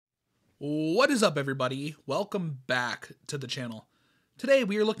What is up, everybody? Welcome back to the channel. Today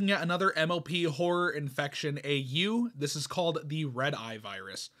we are looking at another MLP Horror Infection AU. This is called the Red Eye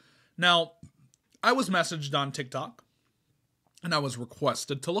Virus. Now, I was messaged on TikTok and I was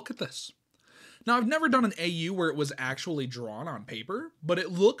requested to look at this. Now, I've never done an AU where it was actually drawn on paper, but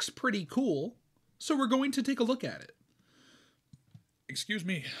it looks pretty cool, so we're going to take a look at it. Excuse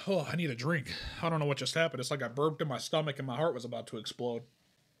me. Oh, I need a drink. I don't know what just happened. It's like I burped in my stomach and my heart was about to explode.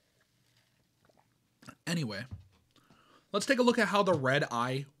 Anyway, let's take a look at how the Red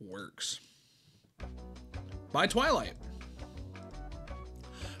Eye works. By Twilight.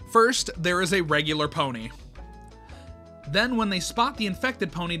 First, there is a regular pony. Then, when they spot the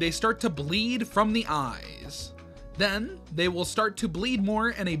infected pony, they start to bleed from the eyes. Then, they will start to bleed more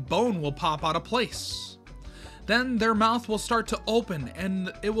and a bone will pop out of place. Then, their mouth will start to open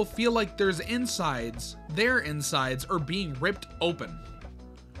and it will feel like their insides are being ripped open.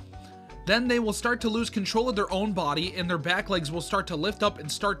 Then they will start to lose control of their own body and their back legs will start to lift up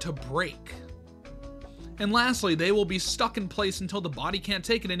and start to break. And lastly, they will be stuck in place until the body can't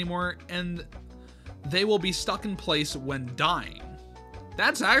take it anymore and they will be stuck in place when dying.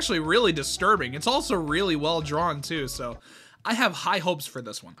 That's actually really disturbing. It's also really well drawn too, so I have high hopes for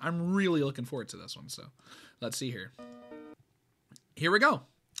this one. I'm really looking forward to this one, so let's see here. Here we go.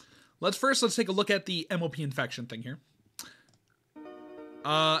 Let's take a look at the MLP infection thing here.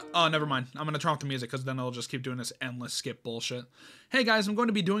 Oh, never mind. I'm gonna turn off the music because then it'll just keep doing this endless skip bullshit. Hey guys, I'm going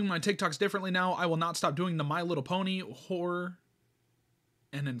to be doing my TikToks differently now. I will not stop doing the My Little Pony horror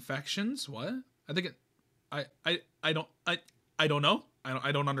and infections. What? I think it. I don't know.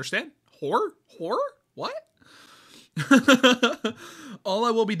 I don't understand. Horror? What? All I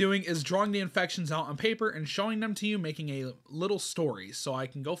will be doing is drawing the infections out on paper and showing them to you, making a little story so I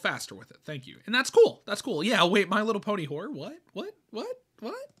can go faster with it. Thank you. And that's cool. That's cool. Yeah, wait, My Little Pony horror? What?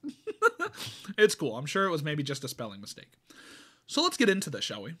 It's cool. I'm sure it was maybe just a spelling mistake. So let's get into this,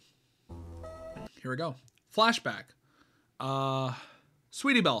 shall we? Here we go. Flashback.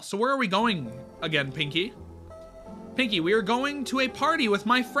 Sweetie Belle. So where are we going again, Pinky? Pinky, we are going to a party with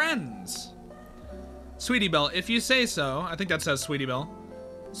my friends. Sweetie Belle, if you say so. I think that says Sweetie Belle.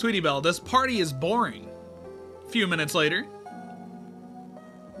 Sweetie Belle, this party is boring. A few minutes later.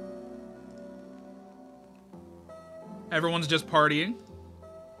 Everyone's just partying.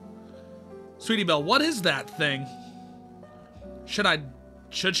 Sweetie Belle, what is that thing? Should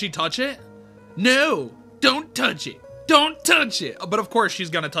she touch it? No, don't touch it. Don't touch it. But of course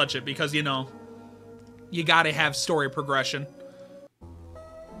she's gonna touch it because, you know, you gotta have story progression.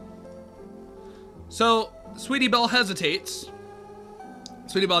 So, Sweetie Belle hesitates.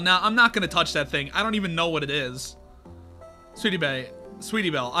 Sweetie Belle, now I'm not gonna touch that thing. I don't even know what it is. Sweetie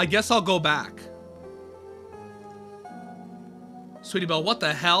Belle, I guess I'll go back. Sweetie Belle, what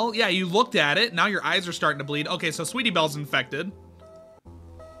the hell? Yeah, you looked at it. Now your eyes are starting to bleed. Okay, so Sweetie Belle's infected.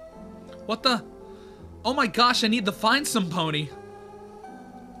 What the? Oh my gosh, I need to find some pony.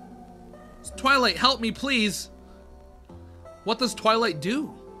 Twilight, help me, please. What does Twilight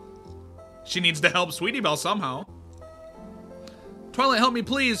do? She needs to help Sweetie Belle somehow. Twilight, help me,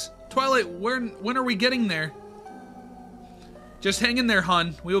 please. Twilight, when are we getting there? Just hang in there,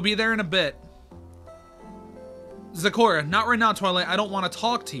 hun. We will be there in a bit. Zakora, not right now, Twilight. I don't want to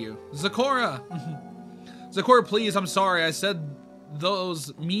talk to you. Zakora! Zakora, please, I'm sorry. I said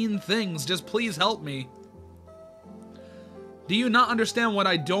those mean things. Just please help me. Do you not understand what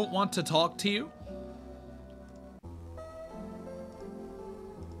I don't want to talk to you?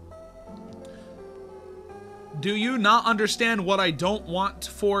 Do you not understand what I don't want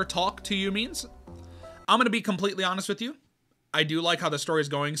for talk to you means? I'm going to be completely honest with you. I do like how the story is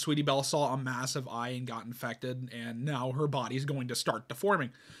going. Sweetie Belle saw a massive eye and got infected, and now her body's going to start deforming.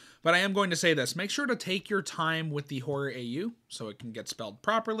 But I am going to say this. Make sure to take your time with the Horror AU so it can get spelled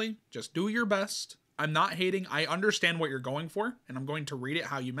properly. Just do your best. I'm not hating. I understand what you're going for, and I'm going to read it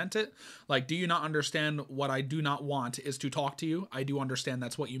how you meant it. Like, do you not understand what I do not want is to talk to you? I do understand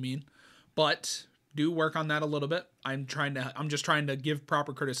that's what you mean. But do work on that a little bit. I'm just trying to give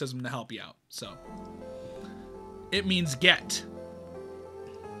proper criticism to help you out. So it means get.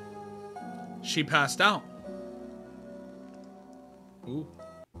 She passed out. Ooh.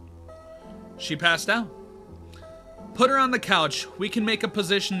 She passed out. Put her on the couch. We can make a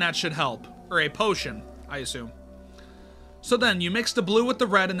position that should help. Or a potion, I assume. So then, you mix the blue with the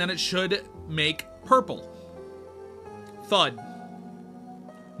red and then it should make purple. Thud.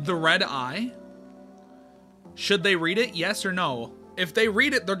 The red eye? Should they read it? Yes or no? If they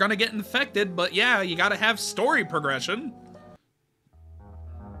read it, they're gonna get infected, but yeah, you gotta have story progression.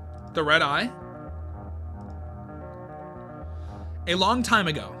 The red eye. A long time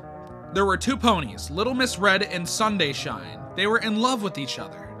ago, There were two ponies, Little Miss Red and Sunday Shine. They were in love with each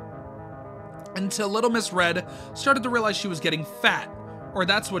other. Until Little Miss Red started to realize she was getting fat, or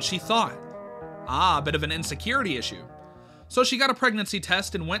that's what she thought. A bit of an insecurity issue. So she got a pregnancy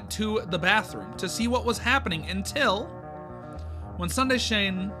test and went to the bathroom to see what was happening until when Sunday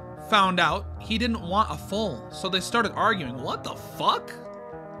Shane found out he didn't want a foal. So they started arguing. What the fuck?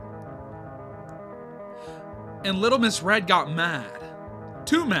 And Little Miss Red got mad.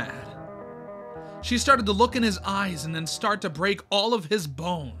 Too mad. She started to look in his eyes and then start to break all of his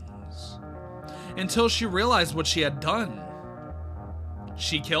bones. Until she realized what she had done.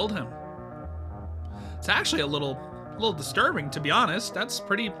 She killed him. It's actually a little disturbing, to be honest. That's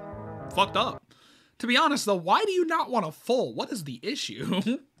pretty fucked up. To be honest, though, why do you not want a foal? What is the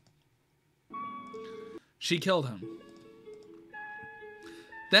issue? She killed him.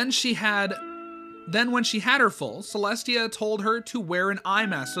 Then when she had her foal, Celestia told her to wear an eye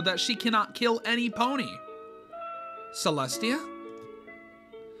mask so that she cannot kill any pony. Celestia?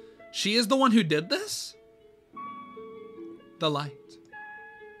 She is the one who did this? The light.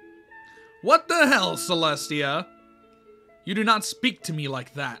 What the hell, Celestia? You do not speak to me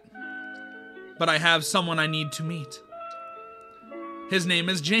like that. But I have someone I need to meet. His name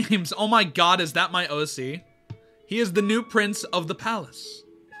is James. Oh my god, is that my OC? He is the new prince of the palace.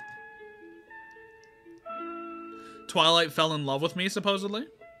 Twilight fell in love with me, supposedly.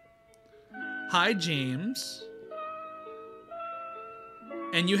 Hi, James.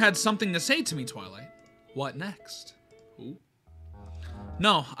 And you had something to say to me, Twilight. What next? Ooh.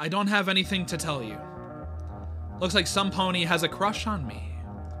 No, I don't have anything to tell you. Looks like some pony has a crush on me.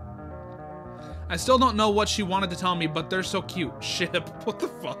 I still don't know what she wanted to tell me, but they're so cute. Ship, what the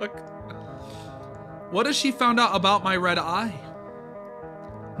fuck? What if she found out about my red eye?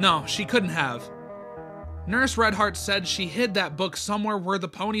 No, she couldn't have. Nurse Redheart said she hid that book somewhere where the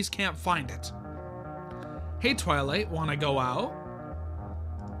ponies can't find it. Hey, Twilight, wanna go out?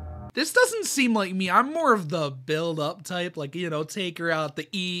 This doesn't seem like me. I'm more of the build-up type, like, you know, take her out to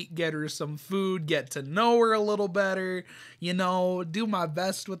eat, get her some food, get to know her a little better, you know, do my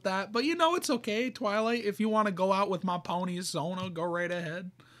best with that. But, you know, it's okay, Twilight. If you want to go out with my pony, Sona, go right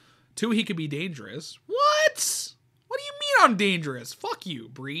ahead. 2, he could be dangerous. What? What do you mean I'm dangerous? Fuck you,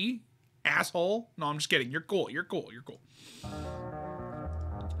 Bree. Asshole. No, I'm just kidding. You're cool. You're cool. You're cool.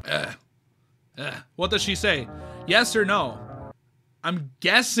 What does she say? Yes or no? I'm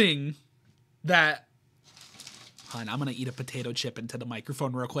guessing that... Hold on, I'm gonna eat a potato chip into the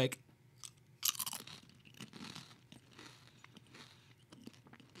microphone real quick.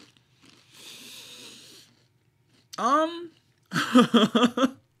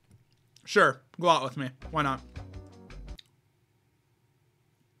 Sure, go out with me. Why not?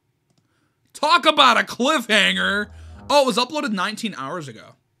 Talk about a cliffhanger! Oh, it was uploaded 19 hours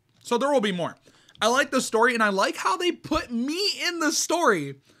ago. So there will be more. I like the story, and I like how they put me in the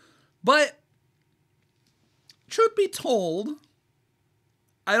story. But, truth be told,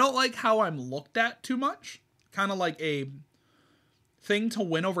 I don't like how I'm looked at too much. Kind of like a thing to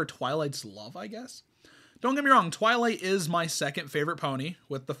win over Twilight's love, I guess. Don't get me wrong, Twilight is my second favorite pony,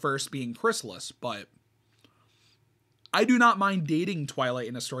 with the first being Chrysalis, but I do not mind dating Twilight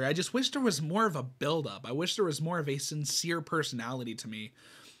in a story. I just wish there was more of a build-up. I wish there was more of a sincere personality to me.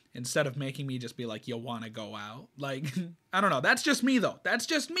 Instead of making me just be like, you want to go out? Like, I don't know. That's just me, though. That's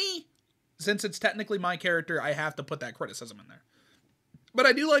just me. Since it's technically my character, I have to put that criticism in there. But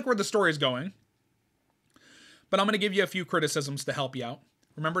I do like where the story is going. But I'm going to give you a few criticisms to help you out.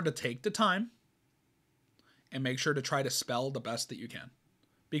 Remember to take the time. And make sure to try to spell the best that you can.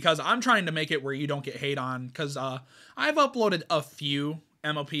 Because I'm trying to make it where you don't get hate on. Because I've uploaded a few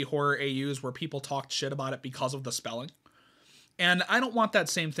MLP Horror AUs where people talked shit about it because of the spelling. And I don't want that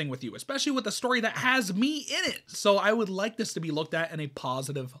same thing with you, especially with a story that has me in it. So I would like this to be looked at in a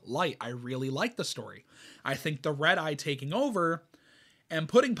positive light. I really like the story. I think the red eye taking over and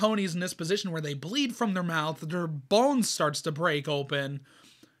putting ponies in this position where they bleed from their mouth, their bones starts to break open,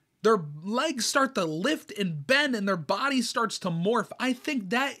 their legs start to lift and bend, and their body starts to morph. I think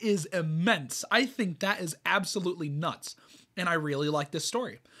that is immense. I think that is absolutely nuts. And I really like this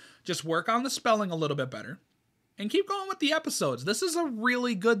story. Just work on the spelling a little bit better. And keep going with the episodes. This is a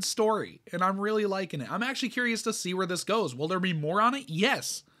really good story, and I'm really liking it. I'm actually curious to see where this goes. Will there be more on it?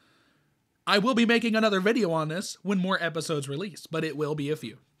 Yes. I will be making another video on this when more episodes release, but it will be a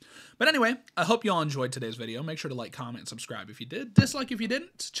few. But anyway, I hope you all enjoyed today's video. Make sure to like, comment, and subscribe if you did. Dislike if you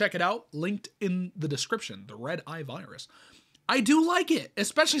didn't. Check it out. Linked in the description. The Red Eye Virus. I do like it,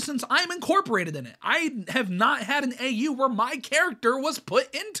 especially since I'm incorporated in it. I have not had an AU where my character was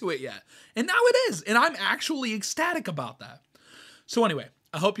put into it yet. And now it is, and I'm actually ecstatic about that. So anyway,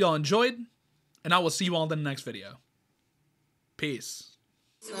 I hope y'all enjoyed, and I will see you all in the next video. Peace.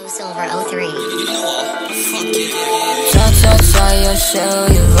 Silver 03. Try your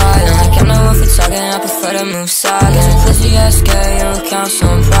shit, you riding. Like I'm not one for talking, I prefer to move silent. Pussy ass girl, you don't count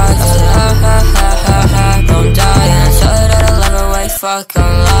some pride. I'm dying. Tell her that I love her, wait, fuck,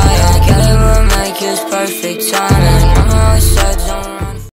 I'm lying. Get it will make you perfect timing. Mama always said don't